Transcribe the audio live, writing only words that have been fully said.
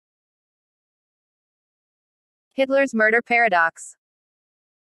Hitler's murder paradox.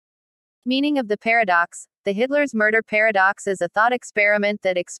 Meaning of the paradox. The Hitler's murder paradox is a thought experiment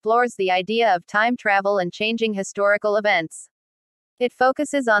that explores the idea of time travel and changing historical events. It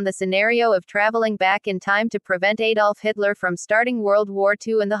focuses on the scenario of traveling back in time to prevent Adolf Hitler from starting World War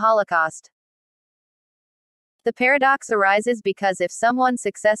II and the Holocaust. The paradox arises because if someone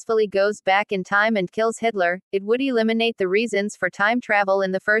successfully goes back in time and kills Hitler, it would eliminate the reasons for time travel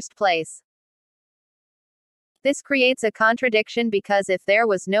in the first place. This creates a contradiction because if there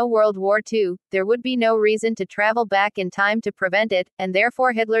was no World War II, there would be no reason to travel back in time to prevent it, and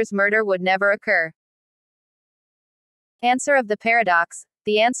therefore Hitler's murder would never occur. Answer of the paradox.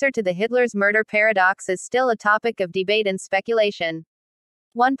 The answer to the Hitler's murder paradox is still a topic of debate and speculation.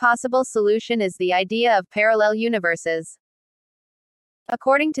 One possible solution is the idea of parallel universes.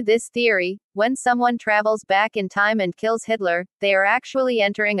 According to this theory, when someone travels back in time and kills Hitler, they are actually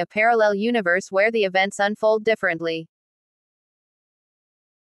entering a parallel universe where the events unfold differently.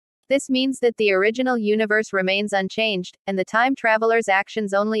 This means that the original universe remains unchanged, and the time traveler's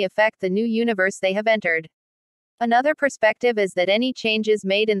actions only affect the new universe they have entered. Another perspective is that any changes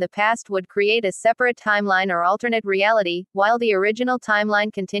made in the past would create a separate timeline or alternate reality, while the original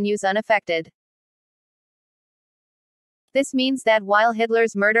timeline continues unaffected. This means that while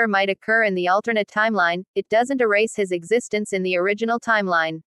Hitler's murder might occur in the alternate timeline, it doesn't erase his existence in the original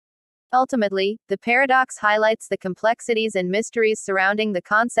timeline. Ultimately, the paradox highlights the complexities and mysteries surrounding the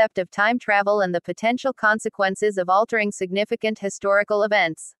concept of time travel and the potential consequences of altering significant historical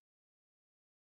events.